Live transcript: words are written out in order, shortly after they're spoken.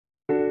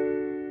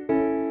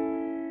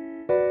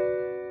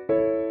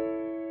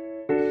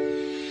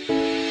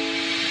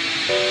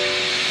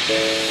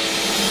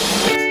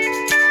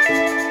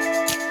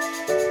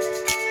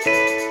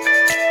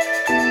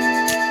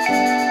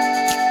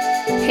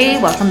Hey,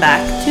 welcome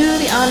back to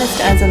the Honest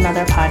as a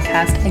Mother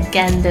podcast.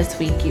 Again, this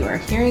week you are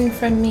hearing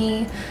from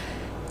me.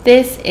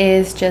 This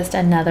is just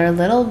another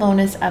little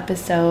bonus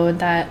episode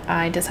that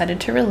I decided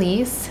to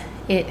release.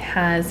 It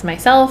has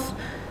myself,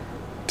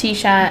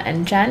 Tisha,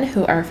 and Jen,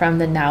 who are from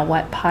the Now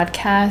What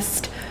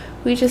podcast.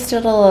 We just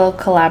did a little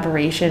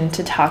collaboration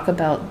to talk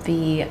about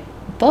the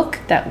book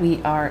that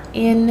we are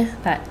in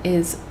that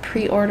is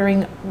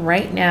pre-ordering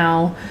right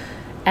now.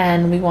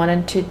 And we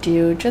wanted to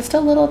do just a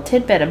little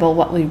tidbit about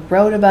what we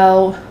wrote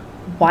about,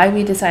 why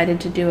we decided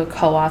to do a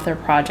co-author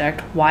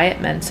project, why it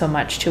meant so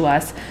much to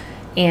us.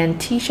 And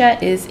Tisha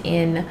is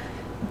in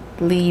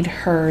Lead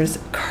Her's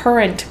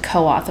current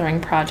co-authoring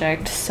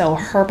project, so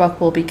her book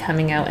will be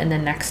coming out in the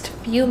next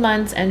few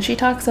months, and she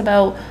talks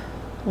about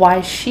why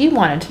she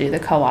wanted to do the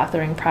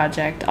co-authoring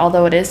project,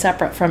 although it is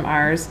separate from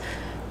ours.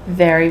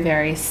 Very,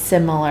 very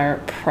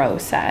similar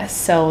process.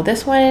 So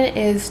this one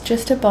is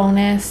just a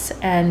bonus.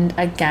 And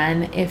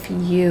again, if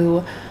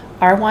you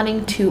are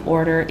wanting to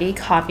order a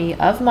copy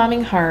of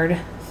Momming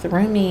Hard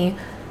through me,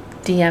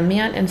 DM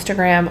me on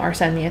Instagram or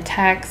send me a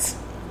text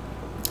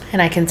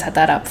and I can set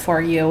that up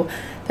for you.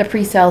 The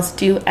pre-sales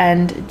do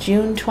end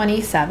June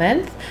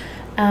 27th.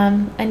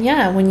 And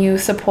yeah, when you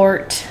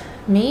support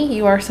me,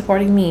 you are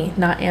supporting me,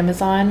 not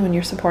Amazon. When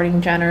you're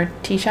supporting Jen or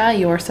Tisha,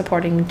 you are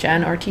supporting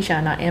Jen or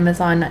Tisha, not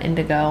Amazon, not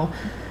Indigo,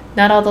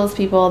 not all those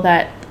people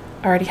that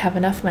already have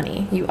enough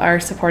money. You are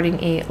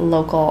supporting a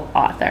local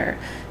author.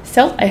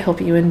 So I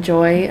hope you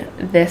enjoy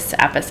this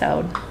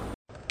episode.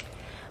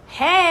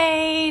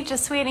 Hey,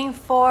 just waiting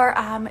for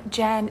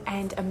Jen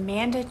and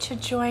Amanda to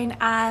join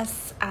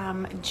us.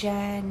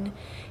 Jen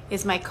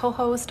is my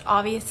co-host,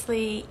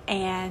 obviously,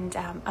 and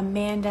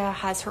Amanda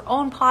has her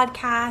own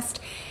podcast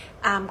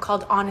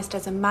called Honest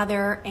as a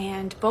Mother,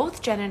 and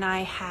both Jen and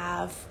I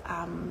have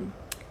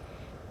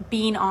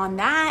been on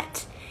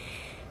that.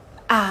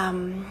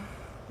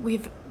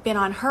 We've been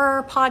on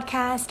her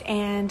podcast,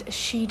 and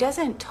she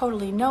doesn't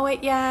totally know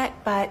it yet,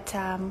 but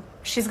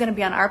she's going to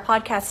be on our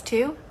podcast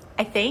too,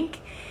 I think.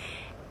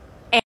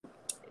 And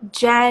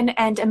Jen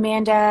and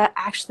Amanda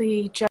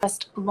actually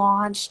just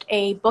launched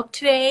a book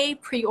today.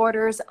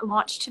 Pre-orders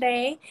launched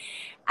today.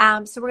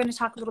 So we're going to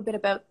talk a little bit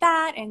about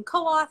that and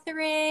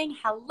co-authoring.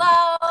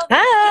 Hello.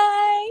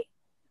 Hi.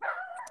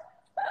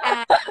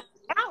 And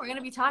yeah, we're going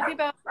to be talking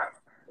about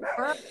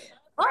her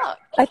book.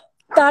 I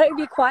thought it would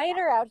be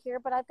quieter out here,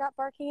 but I've got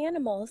barking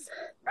animals.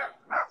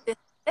 This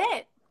is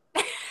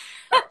it.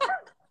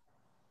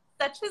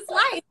 Such is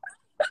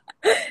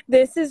life.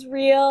 This is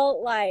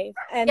real life.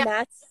 And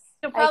that's,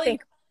 She'll probably I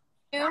think,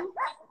 soon.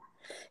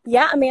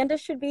 yeah, Amanda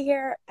should be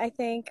here, I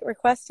think,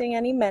 requesting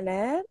any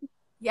minute.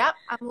 Yep,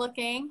 I'm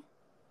looking.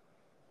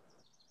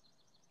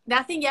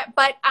 Nothing yet,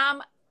 but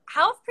how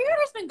have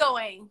pre-orders been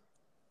going?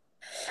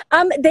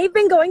 They've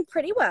been going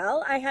pretty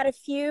well. I had a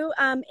few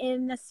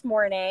in this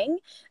morning.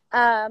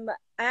 I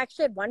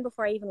actually had one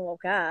before I even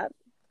woke up.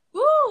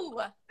 Ooh!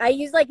 I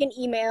used like an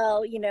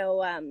email,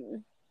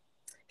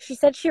 she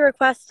said she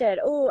requested,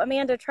 oh,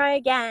 Amanda, try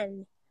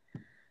again.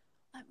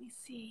 Let me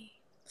see.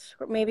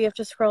 Maybe you have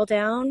to scroll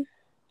down.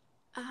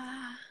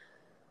 I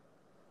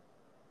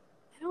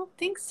don't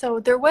think so.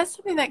 There was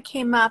something that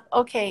came up.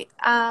 Okay,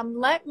 I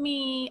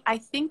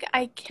think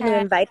I can. Can you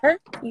invite her?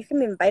 You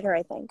can invite her,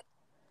 I think.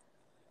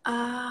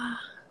 I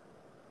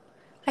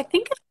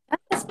think I've done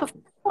this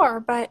before,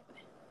 but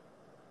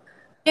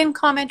in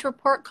comment,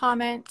 report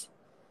comment.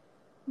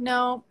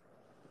 No.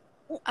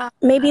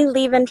 Maybe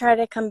leave and try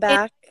to come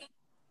back.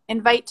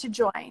 Invite to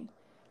join.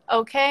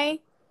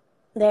 Okay.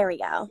 There we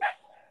go.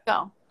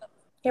 Go.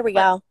 Here we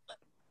go.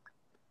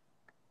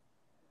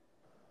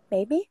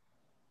 Maybe.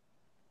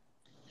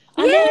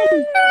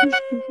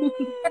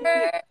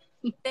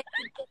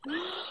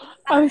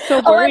 I'm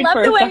so Oh, I worried love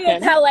for the a way second.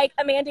 it's how like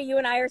Amanda, you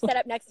and I are set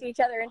up next to each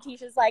other, and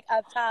Tisha's like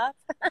up top.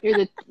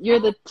 You're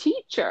the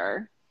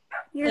teacher.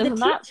 You're Isn't the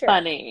that teacher.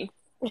 funny?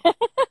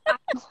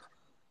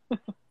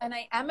 And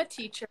I am a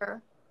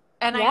teacher.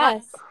 And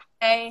Yes.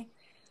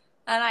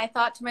 and I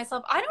thought to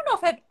myself, I don't know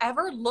if I've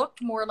ever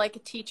looked more like a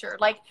teacher.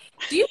 Like,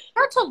 do you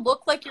start to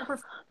look like you're the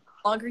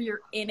longer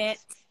you're in it?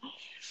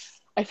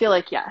 I feel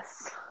like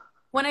yes.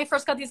 When I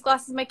first got these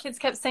glasses, my kids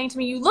kept saying to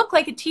me, you look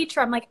like a teacher.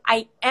 I'm like,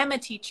 I am a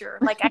teacher.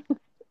 Like, I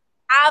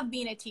have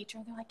been a teacher.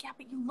 And they're like, yeah,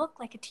 but you look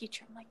like a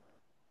teacher. I'm like,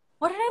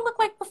 what did I look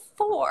like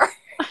before?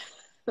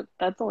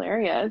 That's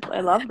hilarious.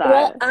 I love that.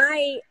 Well,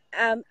 I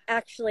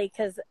actually,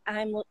 because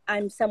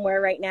I'm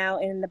somewhere right now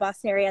in the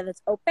Boston area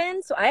that's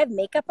open, so I have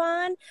makeup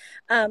on.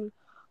 I'm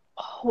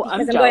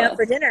because I'm going out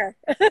for dinner.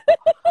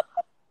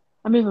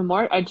 I'm even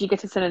more. Do you get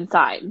to sit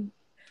inside?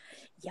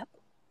 Yep.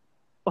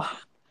 Oh,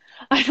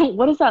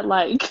 what is that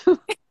like?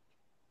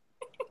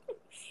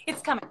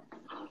 It's coming.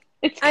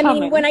 It's I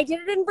coming. mean, when I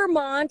did it in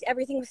Vermont,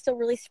 everything was still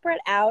really spread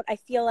out. I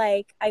feel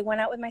like I went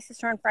out with my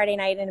sister on Friday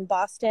night, and in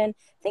Boston,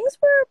 things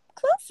were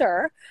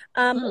closer.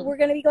 We're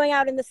going to be going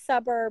out in the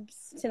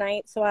suburbs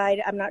tonight, so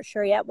I'm not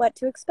sure yet what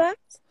to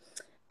expect.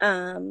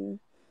 So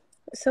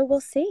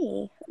we'll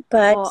see.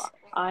 But well,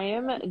 I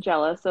am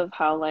jealous of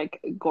how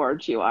like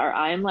gorge you are.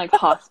 I am like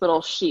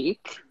hospital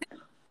chic.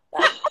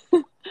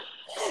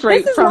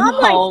 This is from mom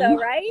life, home. though,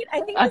 right?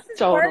 I think this is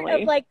part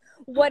of like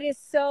what is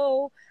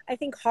so, I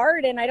think,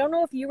 hard. And I don't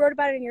know if you wrote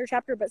about it in your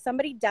chapter, but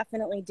somebody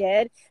definitely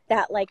did,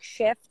 that like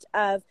shift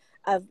of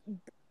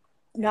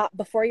not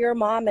before you're a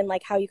mom and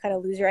like how you kind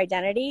of lose your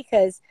identity.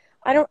 Because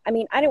I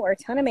didn't wear a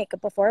ton of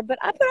makeup before, but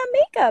I put on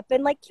makeup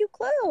and like cute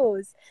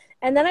clothes.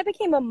 And then I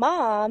became a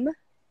mom.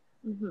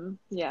 Mm-hmm.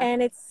 Yeah.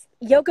 And it's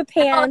yoga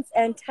pants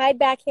and tied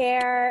back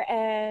hair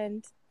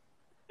and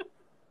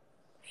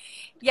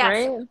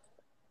Yes. Right?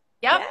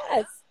 Yep.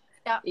 yes.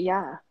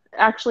 Yeah.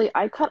 Actually,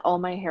 I cut all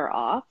my hair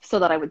off so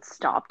that I would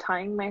stop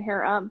tying my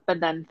hair up. But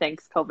then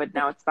thanks COVID,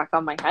 now it's back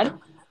on my head.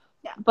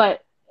 Yeah.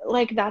 But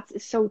like,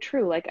 that's so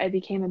true. Like, I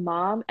became a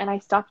mom and I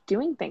stopped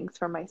doing things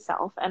for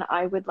myself. And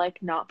I would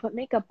like not put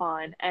makeup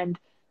on and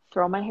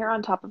throw my hair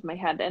on top of my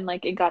head. And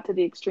like, it got to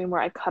the extreme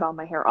where I cut all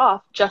my hair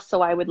off just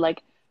so I would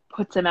like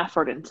put some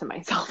effort into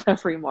myself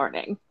every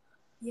morning.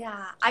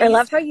 Yeah. I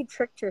love how you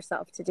tricked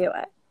yourself to do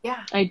it.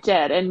 Yeah. I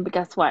did. And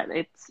guess what?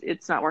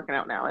 It's not working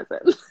out now, is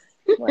it?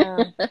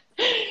 Wow.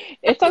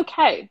 It's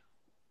okay.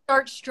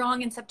 Start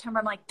strong in September.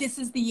 I'm like, this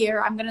is the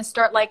year. I'm going to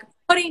start like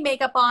putting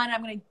makeup on.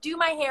 I'm going to do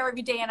my hair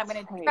every day and I'm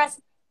going to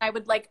dress. I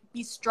would like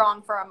be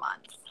strong for a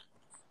month.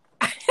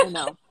 I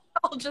know.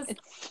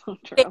 It's so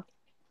true.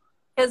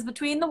 Because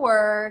between the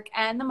work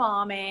and the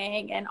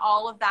momming and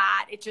all of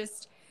that,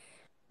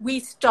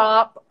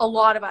 a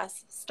lot of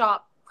us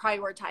stop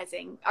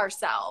prioritizing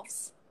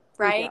ourselves,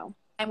 right?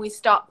 And we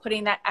stop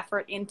putting that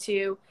effort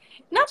into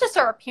not just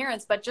our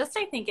appearance, but just,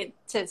 I think,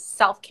 into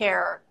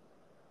self-care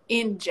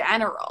in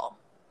general.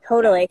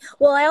 Totally.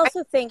 Well, I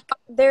also think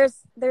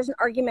there's an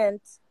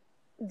argument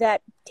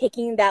that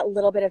taking that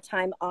little bit of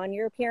time on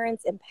your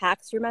appearance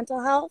impacts your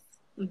mental health.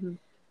 Mm-hmm.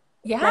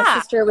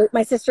 Yeah.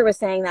 My sister was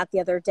saying that the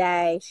other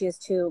day. She has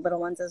 2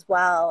 little ones as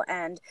well.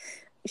 And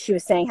she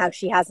was saying how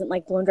she hasn't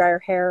like blown dry her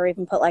hair or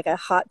even put like a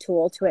hot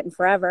tool to it in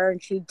forever.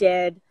 And she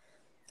did,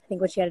 I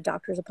think, when she had a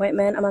doctor's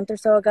appointment a month or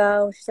so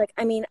ago. She's like,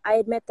 I mean, I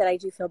admit that I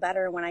do feel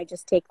better when I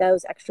just take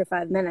those extra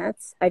 5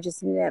 minutes. I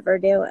just never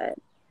do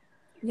it.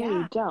 Yeah,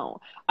 you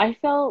don't. I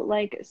felt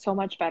like so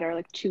much better.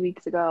 Like 2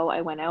 weeks ago,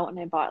 I went out and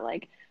I bought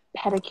like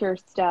pedicure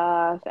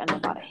stuff and I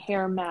bought a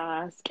hair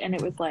mask. And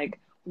it was like,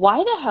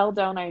 why the hell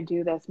don't I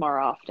do this more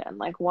often?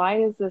 Like,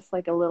 why is this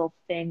like a little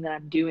thing that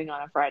I'm doing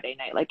on a Friday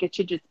night? Like, it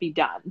should just be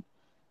done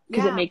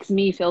because it makes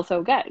me feel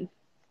so good.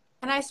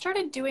 And I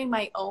started doing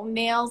my own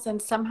nails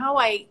and somehow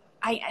I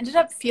ended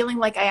up feeling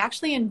like I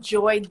actually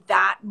enjoyed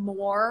that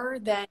more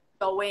than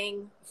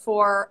going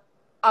for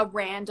a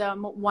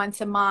random once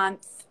a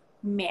month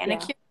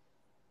manicure.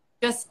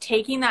 Just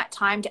taking that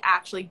time to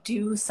actually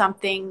do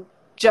something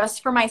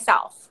just for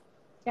myself.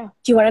 Yeah.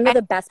 Do you want to know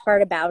the best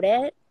part about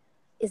it?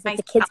 Is that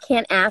the kids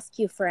can't ask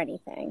you for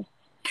anything.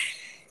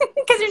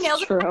 Because your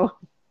nails are true.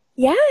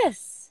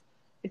 Yes.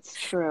 It's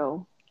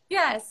true.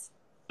 Yes.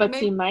 But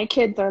see, my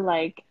kids are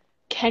like,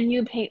 can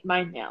you paint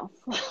my nails?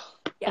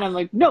 And I'm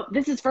like, no,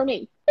 this is for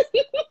me.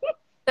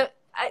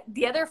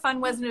 The other fun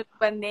was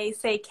when they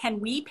say, can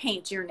we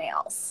paint your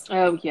nails?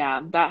 Oh,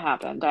 yeah, that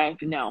happened.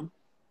 No.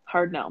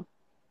 Hard no.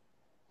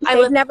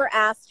 I've never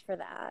asked for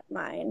that,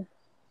 mine.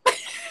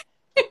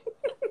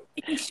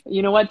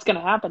 You know what's going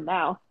to happen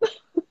now.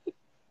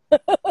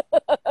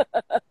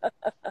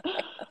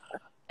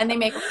 And they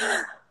make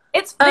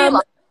it's they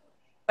love it,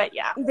 but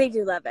yeah, they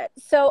do love it.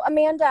 So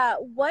Amanda,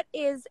 what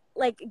is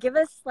like, give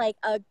us like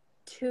a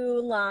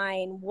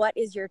 2-line, what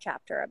is your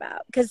chapter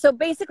about? Because so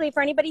basically,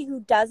 for anybody who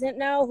doesn't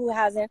know, who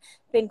hasn't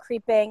been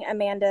creeping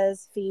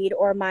Amanda's feed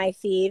or my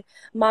feed,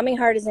 Momming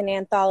Hard is an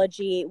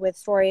anthology with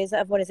stories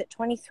of,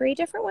 23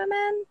 different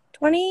women?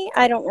 20?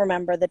 I don't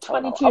remember the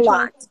total. 22, a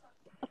lot.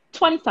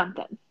 20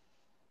 something.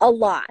 A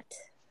lot.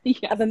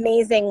 Yeah. Of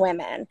amazing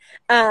women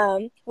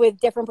with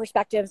different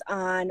perspectives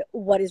on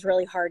what is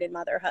really hard in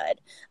motherhood.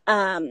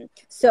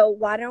 So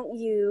why don't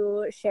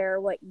you share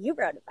what you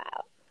wrote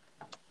about?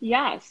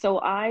 Yeah, so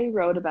I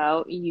wrote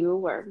about,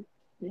 you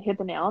hit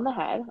the nail on the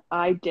head.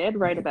 I did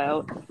write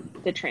about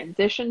the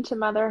transition to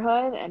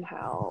motherhood and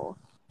how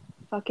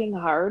fucking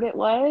hard it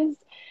was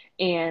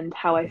and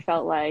how I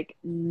felt like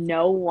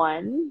no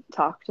one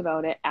talked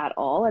about it at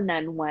all. And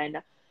then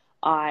when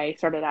I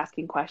started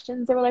asking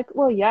questions, they were like,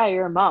 well, yeah,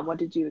 you're a mom. What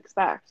did you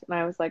expect? And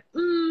I was like,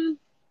 no,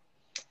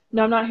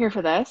 I'm not here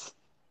for this.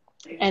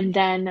 And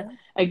then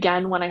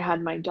again, when I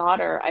had my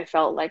daughter, I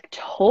felt like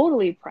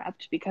totally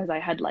prepped because I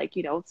had like,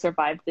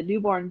 survived the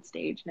newborn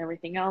stage and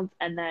everything else.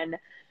 And then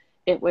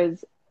it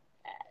was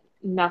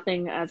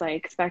nothing as I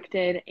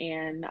expected.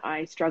 And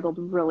I struggled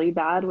really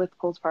bad with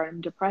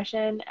postpartum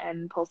depression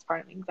and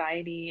postpartum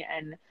anxiety.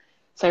 And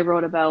so I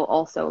wrote about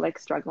also like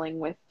struggling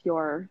with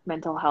your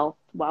mental health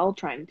while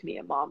trying to be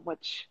a mom,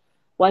 which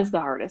was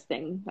the hardest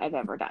thing I've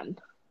ever done.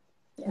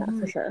 Yeah,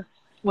 for sure.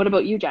 What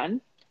about you,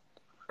 Jen?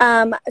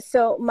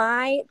 So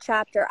my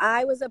chapter,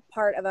 I was a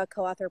part of a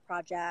co-author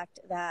project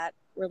that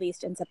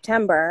released in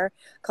September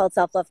called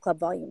Self-Love Club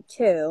Volume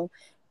 2.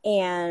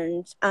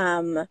 And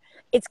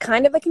it's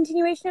kind of a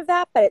continuation of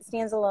that, but it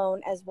stands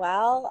alone as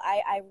well.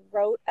 I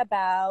wrote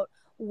about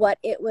what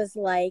it was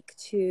like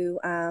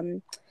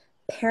to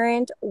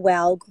parent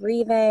while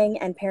grieving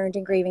and parent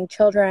and grieving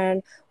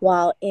children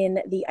while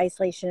in the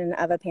isolation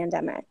of a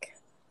pandemic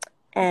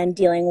and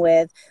dealing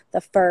with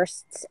the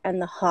firsts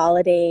and the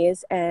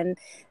holidays. And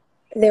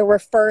there were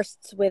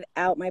firsts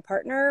without my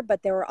partner,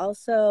 but there were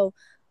also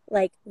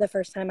like the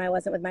first time I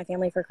wasn't with my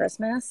family for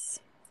Christmas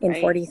in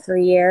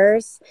 43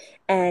 years.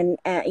 And,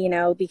 you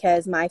know,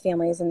 because my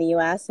family is in the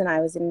US and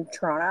I was in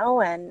Toronto.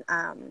 And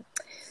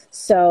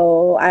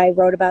so I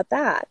wrote about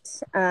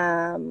that.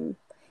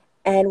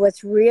 And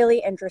what's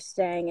really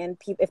interesting, and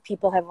if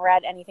people have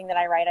read anything that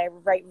I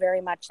write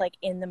very much like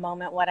in the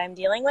moment what I'm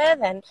dealing with.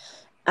 And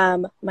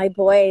my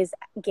boys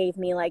gave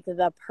me like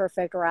the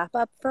perfect wrap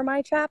up for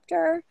my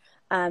chapter.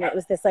 It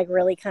was this like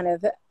really kind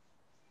of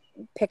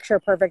picture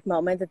perfect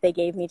moment that they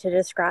gave me to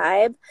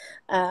describe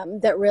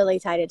that really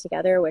tied it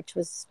together, which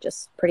was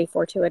just pretty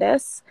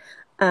fortuitous.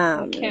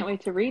 I can't wait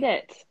to read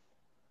it.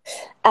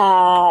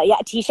 Yeah,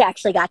 Tisha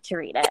actually got to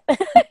read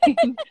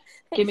it.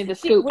 Give me the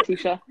scoop,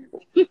 Tisha.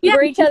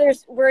 We're each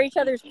other's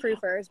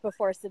proofers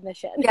before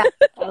submission. Yeah.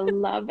 I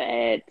love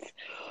it.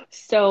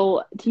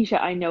 So,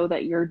 Tisha, I know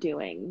that you're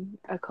doing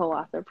a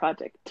co-author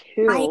project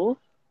too.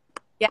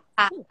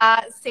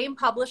 Same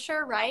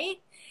publisher, right?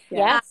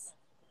 Yes.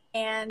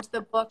 And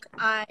the book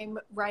I'm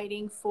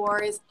writing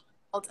for is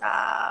called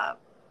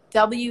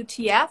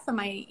WTF Am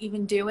I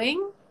Even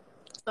Doing?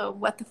 So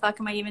what the fuck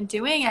am I even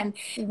doing? And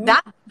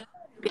that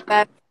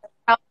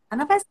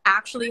none of us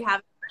actually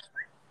have.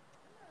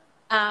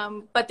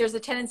 But there's a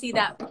tendency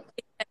that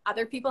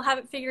other people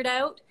haven't figured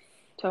out.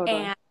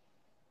 Totally.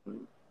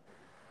 And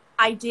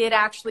I did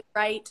actually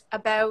write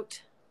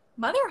about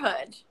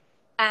motherhood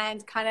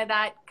and kind of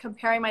that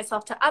comparing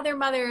myself to other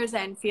mothers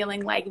and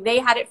feeling like they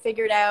had it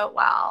figured out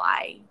while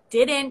I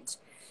didn't,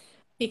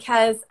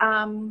 because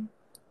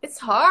it's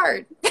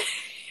hard.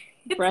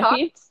 It's right?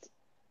 hard.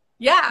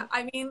 Yeah.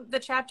 I mean, the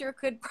chapter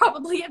could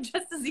probably have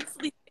just as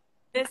easily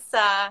been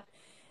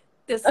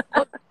this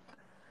book,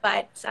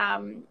 but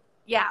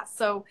yeah.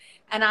 So,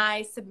 and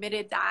I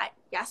submitted that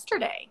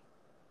yesterday.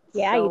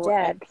 Yeah, so you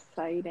did.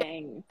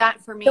 Exciting. That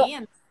for me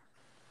and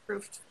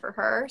proof for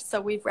her. So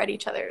we've read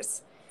each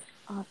other's.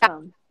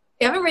 Awesome.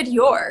 I haven't read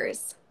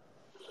yours.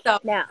 So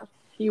no.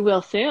 You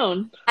will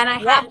soon. And I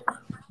have.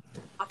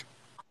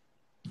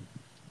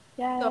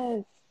 Yes.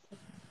 So,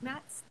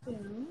 not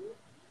soon.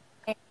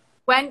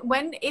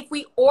 When if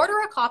we order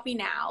a copy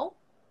now,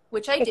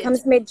 which I did. It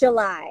comes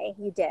mid-July.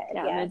 You did.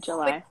 Yeah, yes.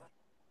 mid-July.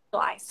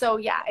 So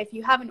yeah, if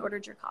you haven't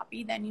ordered your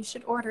copy, then you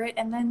should order it,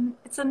 and then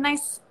it's a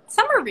nice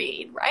summer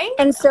read, right?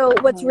 And so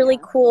what's really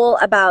cool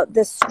about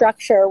this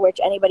structure, which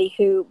anybody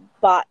who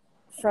bought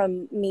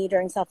from me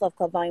during Self-Love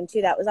Club Volume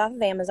 2, that was off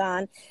of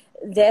Amazon.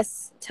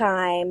 This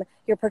time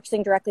you're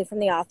purchasing directly from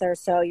the author.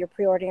 So you're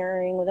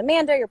pre-ordering with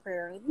Amanda, you're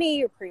pre-ordering with me,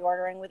 you're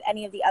pre-ordering with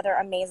any of the other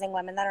amazing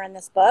women that are in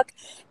this book.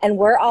 And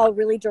we're all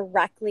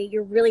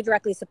you're really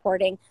directly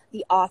supporting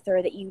the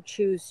author that you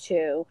choose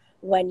to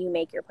when you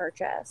make your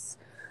purchase.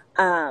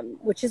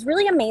 Which is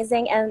really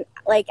amazing. And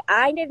like,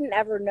 I didn't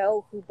ever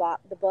know who bought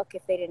the book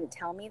if they didn't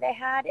tell me they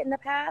had in the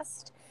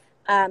past.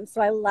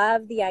 So I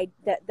love the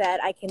idea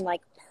that I can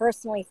like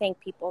personally thank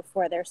people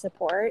for their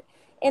support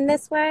in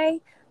this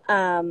way.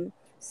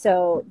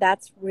 So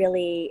that's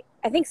really,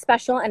 I think,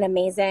 special and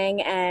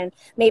amazing. And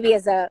maybe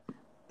as a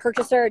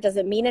purchaser, it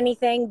doesn't mean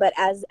anything, but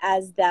as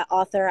the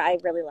author, I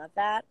really love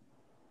that.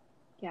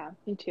 Yeah,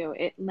 me too.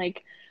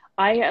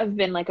 I have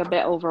been like a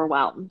bit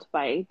overwhelmed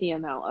by the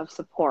amount of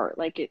support.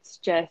 Like, it's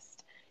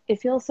just,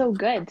 it feels so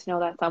good to know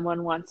that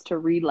someone wants to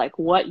read like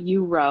what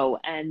you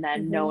wrote, and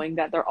then knowing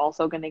that they're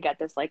also going to get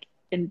this like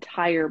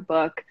entire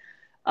book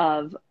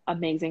of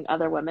amazing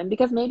other women,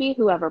 because maybe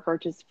whoever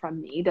purchased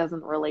from me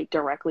doesn't relate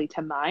directly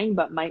to mine,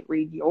 but might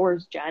read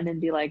yours, Jen,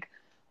 and be like,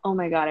 oh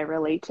my God, I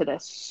relate to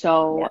this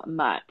so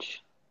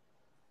much.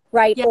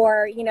 Right. Yeah.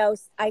 Or, you know,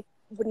 I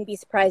wouldn't be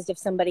surprised if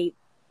somebody,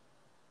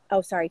 oh,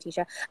 sorry,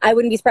 Tisha. I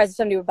wouldn't be surprised if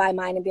somebody would buy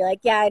mine and be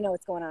like, yeah, I know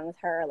what's going on with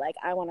her. Like,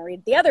 I want to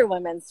read the other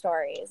women's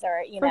stories,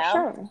 or, you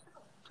know.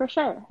 For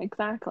sure.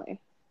 Exactly.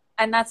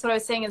 And that's what I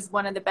was saying is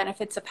one of the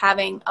benefits of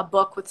having a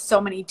book with so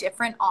many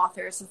different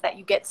authors is that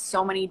you get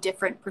so many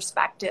different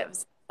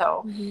perspectives.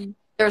 So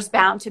there's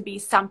bound to be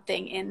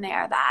something in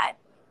there that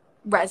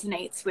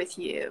resonates with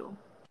you,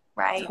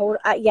 right?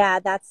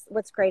 Yeah, that's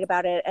what's great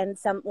about it. And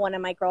one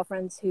of my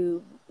girlfriends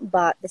who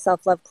bought the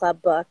Self-Love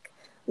Club book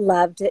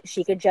loved it.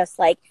 She could just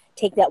like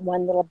take that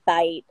one little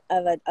bite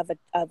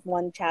of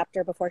one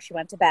chapter before she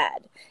went to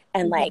bed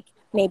and like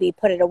maybe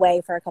put it away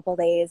for a couple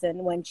days,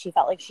 and when she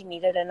felt like she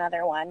needed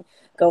another one,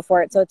 go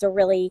for it. So it's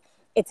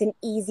an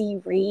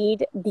easy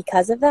read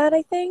because of that,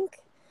 I think.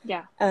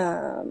 Yeah.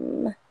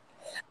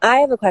 I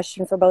have a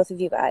question for both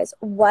of you guys.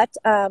 What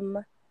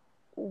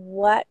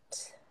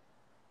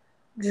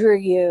drew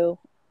you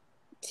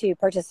to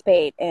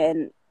participate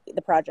in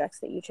the projects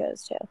that you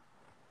chose to?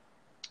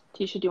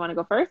 Tisha, do you want to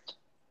go first?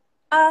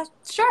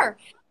 Sure.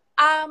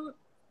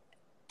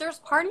 There's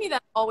part of me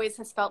that always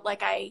has felt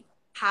like I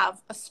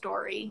have a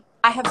story.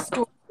 I have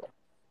stories.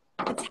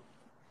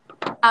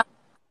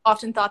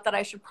 Often thought that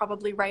I should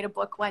probably write a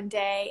book one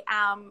day.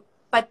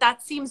 but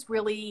that seems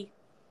really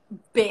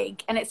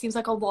big and it seems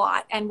like a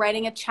lot. And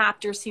writing a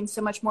chapter seems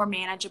so much more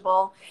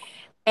manageable.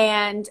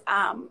 And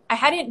I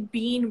hadn't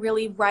been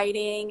really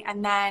writing.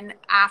 And then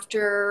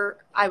after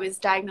I was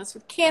diagnosed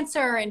with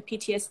cancer and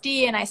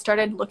PTSD, and I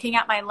started looking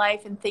at my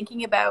life and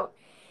thinking about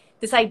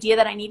this idea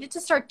that I needed to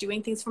start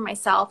doing things for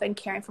myself and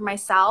caring for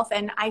myself.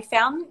 And I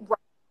found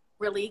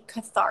really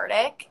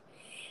cathartic.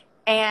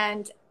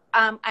 And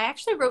I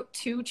actually wrote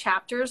 2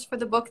 chapters for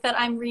the book that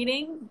I'm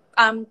reading,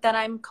 that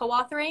I'm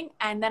co-authoring,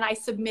 and then I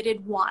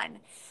submitted one.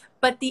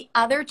 But the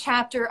other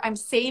chapter I'm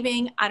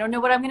saving. I don't know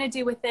what I'm going to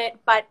do with it,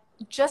 but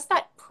just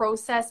that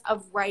process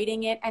of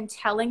writing it and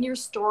telling your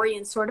story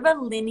in sort of a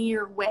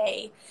linear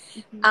way,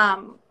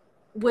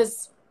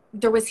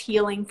 there was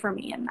healing for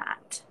me in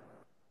that.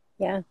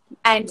 Yeah.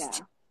 And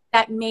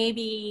that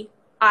maybe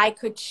I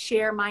could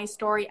share my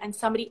story and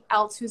somebody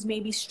else who's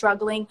maybe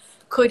struggling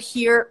could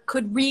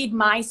read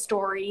my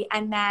story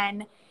and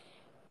then,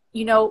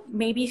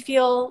 maybe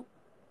feel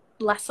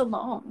less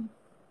alone.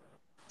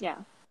 Yeah.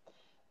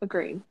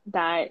 Agreed.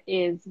 That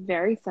is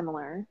very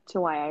similar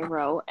to why I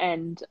wrote,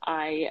 and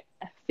I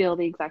feel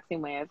the exact same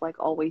way. I've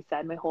always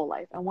said my whole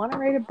life, I want to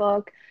write a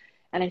book,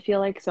 and I feel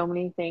like so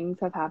many things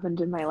have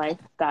happened in my life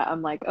that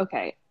I'm like,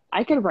 okay,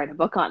 I could write a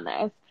book on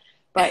this.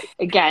 But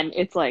again,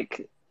 it's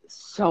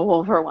so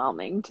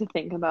overwhelming to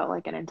think about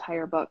an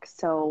entire book.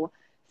 So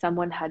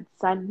someone had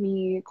sent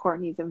me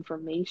Courtney's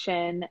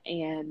information,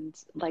 and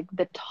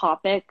the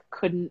topic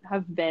couldn't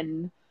have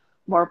been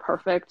more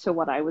perfect to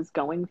what I was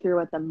going through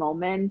at the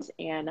moment.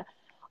 And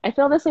I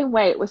feel the same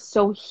way. It was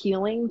so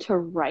healing to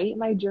write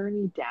my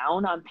journey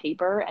down on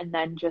paper, and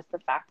then just the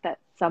fact that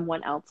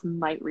someone else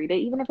might read it,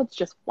 even if it's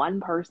just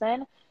one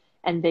person,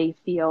 and they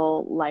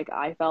feel like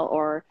I felt,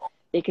 or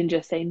they can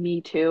just say me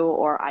too,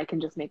 or I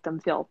can just make them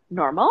feel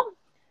normal,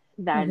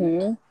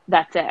 then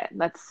that's it.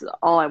 That's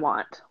all I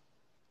want.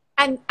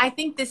 And I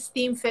think this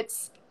theme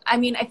fits. I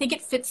think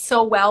it fits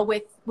so well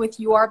with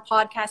your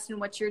podcast and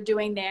what you're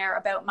doing there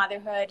about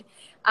motherhood,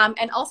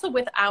 and also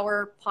with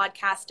our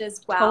podcast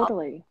as well.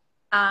 Totally.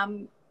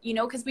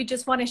 Because we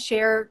just want to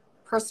share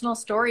personal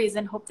stories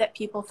and hope that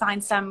people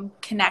find some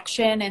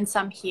connection and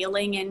some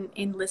healing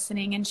in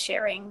listening and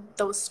sharing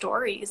those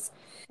stories.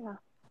 Yeah.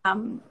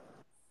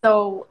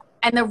 So,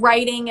 and the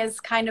writing is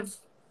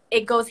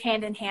it goes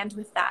hand in hand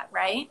with that,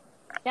 right?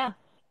 Yeah.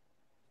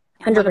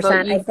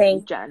 100%, I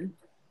think. Jen?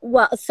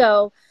 Well,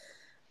 so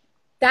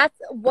that's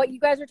what you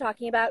guys are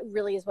talking about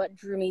really is what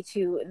drew me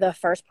to the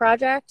first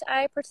project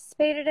I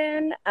participated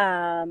in.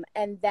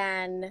 And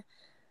then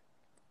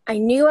I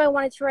knew I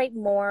wanted to write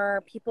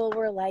more. People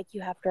were like,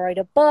 you have to write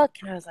a book.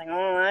 And I was like,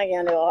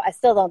 I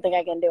still don't think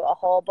I can do a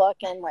whole book.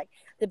 And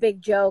the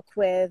big joke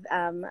with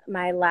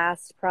my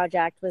last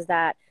project was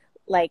that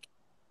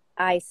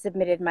I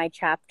submitted my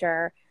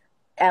chapter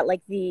at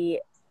the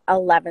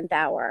 11th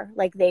hour.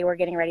 They were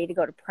getting ready to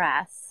go to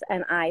press,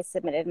 and I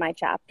submitted my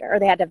chapter, or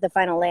they had to have the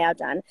final layout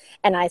done,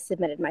 and I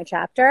submitted my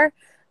chapter.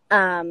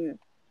 And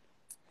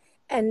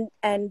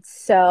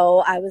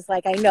so I was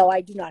like, I know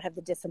I do not have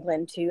the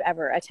discipline to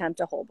ever attempt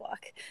a whole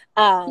book.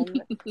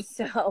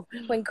 So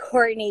when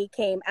Courtney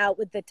came out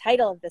with the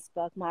title of this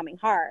book, Momming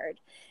Hard,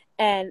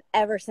 and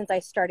ever since I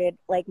started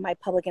my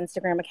public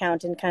Instagram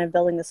account and kind of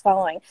building this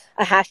following,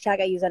 a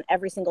hashtag I use on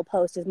every single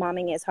post is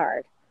Momming is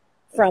Hard.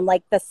 From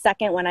the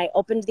second when I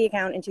opened the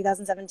account in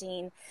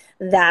 2017,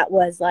 that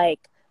was a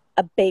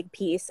big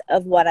piece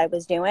of what I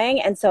was doing.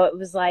 And so it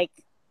was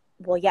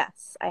well,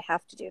 yes, I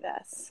have to do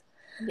this.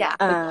 Yeah.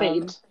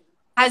 Fate.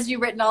 Has you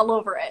written all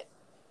over it?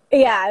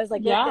 Yeah. I was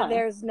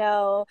there's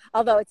no,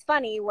 although it's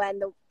funny when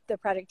the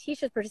project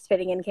Tisha's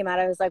participating in came out,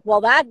 I was like,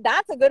 well,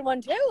 that's a good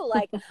one too.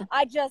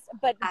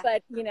 But my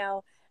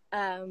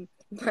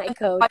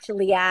coach,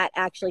 Liat,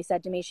 actually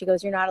said to me, she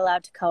goes, you're not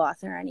allowed to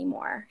co-author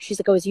anymore. She's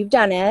like, you've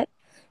done it.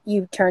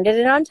 You turned it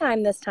in on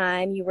time this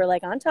time. You were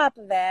on top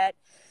of it.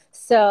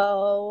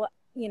 So,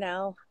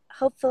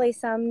 hopefully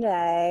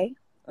someday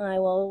I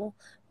will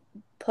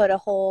put a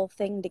whole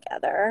thing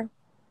together.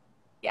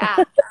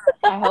 Yeah.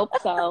 I hope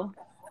so.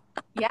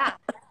 Yeah.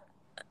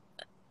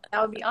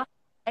 That would be awesome.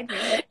 I'd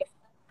read it.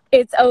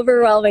 It's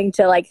overwhelming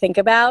to think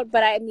about,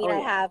 but I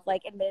have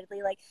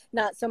admittedly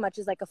not so much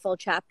as a full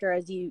chapter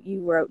as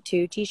you wrote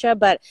to Tisha,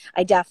 but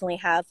I definitely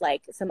have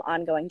some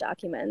ongoing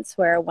documents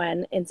where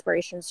when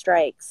inspiration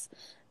strikes,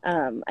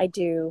 I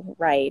do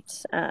write,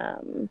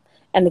 and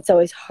it's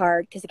always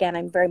hard because again,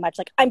 I'm very much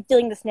I'm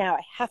feeling this now.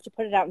 I have to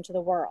put it out into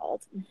the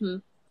world. Mm-hmm.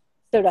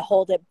 So to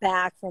hold it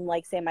back from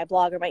say my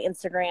blog or my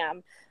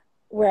Instagram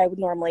where I would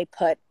normally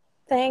put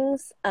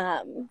things.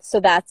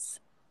 So that's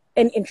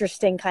an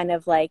interesting kind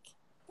of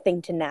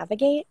thing to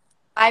navigate.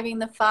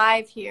 The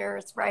 5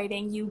 years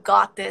writing, you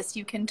got this.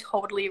 You can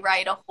totally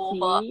write a whole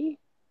book.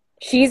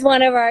 She's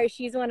one of our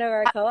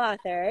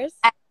co-authors.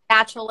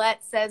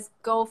 Naturalette says,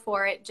 go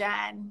for it,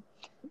 Jen.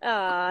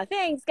 Aw,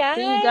 thanks, guys.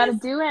 So you gotta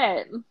do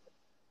it.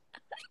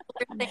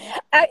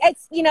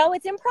 It's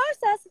it's in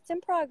process. It's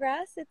in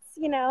progress.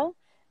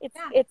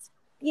 It's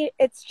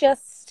it's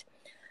just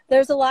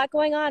there's a lot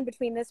going on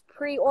between this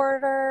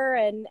pre-order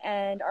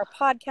and our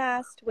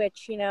podcast,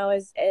 which, you know,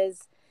 is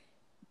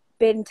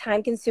been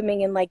time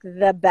consuming in like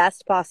the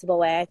best possible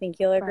way. I think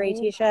you'll agree,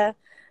 Right. Tisha.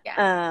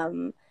 Yeah.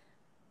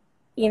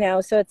 You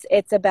know, so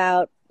it's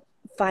about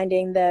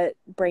finding the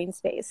brain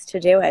space to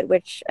do it,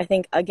 which I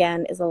think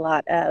again is a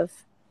lot of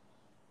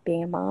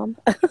being a mom.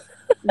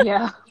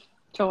 Yeah,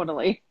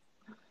 totally.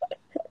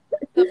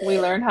 We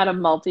learn how to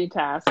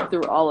multitask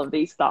through all of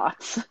these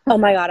thoughts. Oh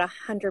my God,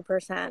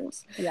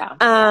 100%.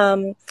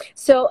 Yeah.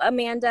 So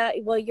Amanda,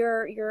 well,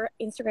 your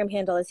Instagram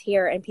handle is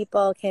here, and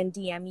people can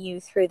DM you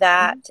through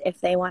that if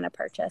they want to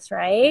purchase,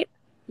 right?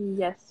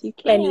 Yes, you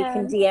can. And you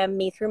can DM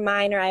me through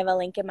mine, or I have a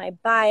link in my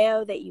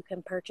bio that you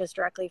can purchase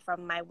directly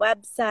from my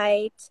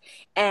website.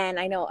 And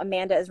I know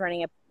Amanda is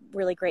running a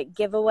really great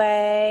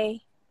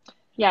giveaway.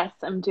 Yes,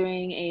 I'm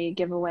doing a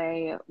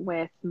giveaway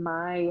with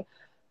my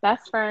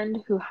best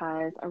friend who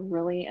has a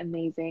really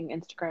amazing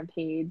Instagram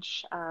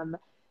page.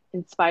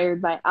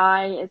 Inspired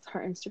by it's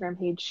her Instagram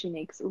page. She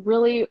makes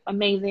really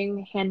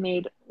amazing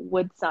handmade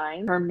wood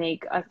signs. Her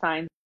make a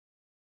sign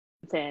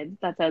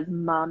that says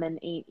 "Mommin'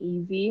 ain't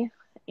easy,"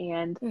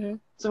 and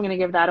so I'm gonna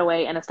give that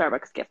away and a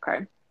Starbucks gift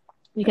card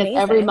because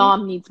every Amazing.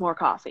 mom needs more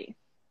coffee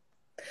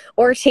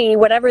Or tea,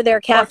 whatever their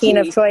caffeine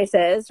tea. of choice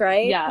is,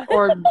 right? Yeah,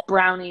 or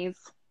brownies.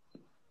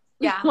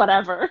 Yeah.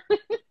 Whatever.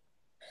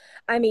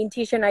 I mean,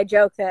 Tisha and I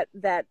joke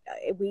that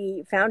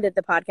we founded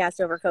the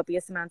podcast over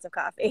copious amounts of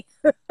coffee.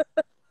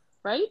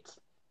 Right?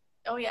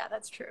 Oh yeah,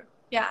 that's true.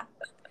 Yeah.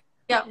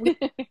 Yeah.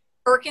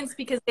 Perkins,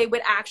 because they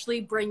would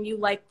actually bring you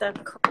like the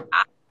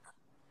crap,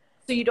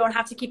 so you don't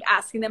have to keep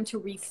asking them to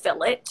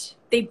refill it.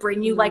 They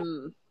bring you like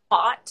a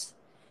pot,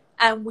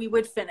 and we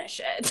would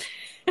finish it.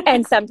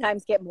 And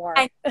sometimes get more.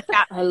 And,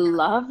 yeah. I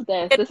love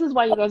this. This is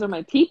why you guys are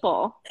my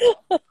people.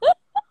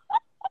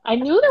 I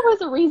knew there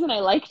was a reason I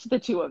liked the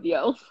two of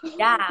you.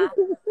 Yeah.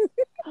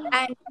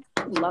 And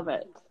Love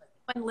it.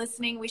 when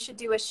listening, we should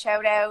do a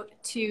shout out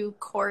to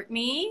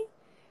Courtney.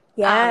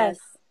 Yes.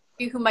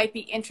 Who might be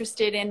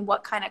interested in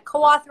what kind of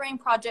co-authoring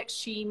projects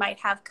she might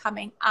have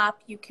coming up.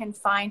 You can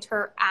find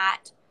her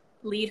at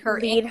Lead Her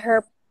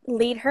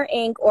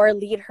Inc. or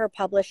Lead Her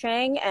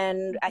Publishing,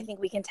 and I think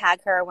we can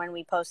tag her when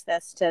we post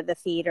this to the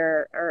feed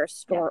or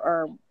store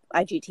or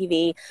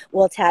IGTV.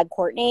 We'll tag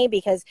Courtney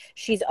because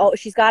she's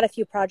got a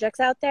few projects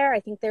out there.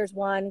 I think there's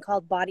one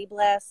called Body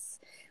Bliss,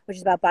 which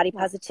is about body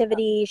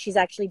positivity. She's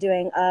actually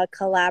doing a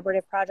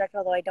collaborative project,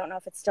 although I don't know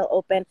if it's still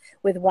open,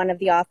 with one of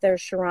the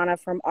authors, Sharana,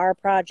 from our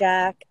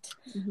project.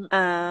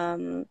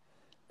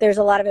 There's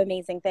a lot of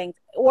amazing things.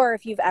 Or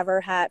if you've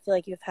ever feel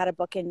like you've had a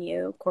book in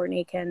you,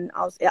 Courtney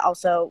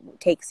also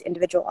takes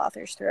individual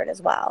authors through it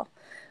as well.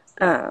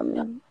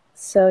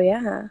 So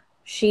yeah,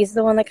 she's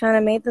the one that kind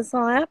of made this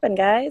all happen,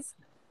 guys.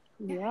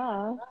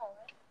 Yeah.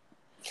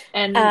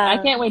 And I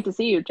can't wait to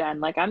see you,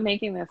 Jen. Like, I'm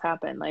making this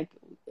happen. Like,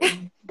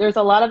 there's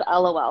a lot of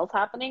LOLs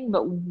happening,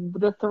 but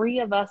the three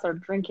of us are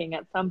drinking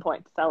at some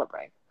point to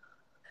celebrate.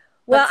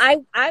 Well,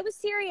 I was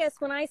serious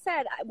when I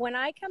said, when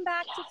I come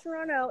back to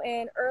Toronto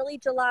in early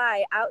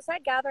July,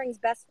 outside gatherings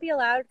best be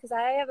allowed because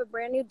I have a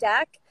brand new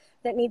deck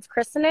that needs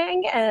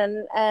christening,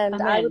 and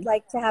I would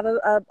like to have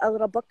a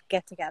little book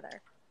get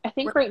together. I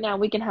think right now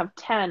we can have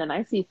 10, and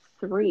I see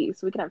 3,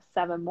 so we can have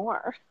 7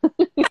 more.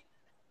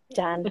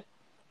 Done.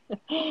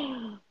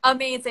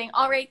 Amazing.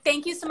 All right.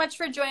 Thank you so much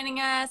for joining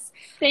us.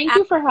 Thank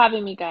you for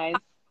having me, guys.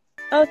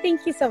 Oh,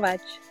 thank you so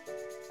much.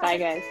 Bye,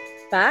 guys.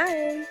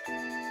 Bye.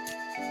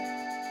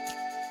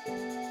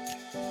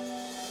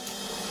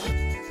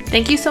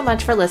 Thank you so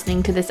much for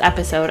listening to this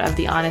episode of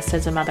the Honest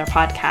as a Mother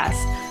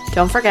podcast.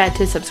 Don't forget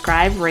to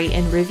subscribe, rate,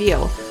 and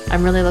review.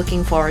 I'm really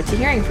looking forward to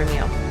hearing from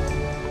you.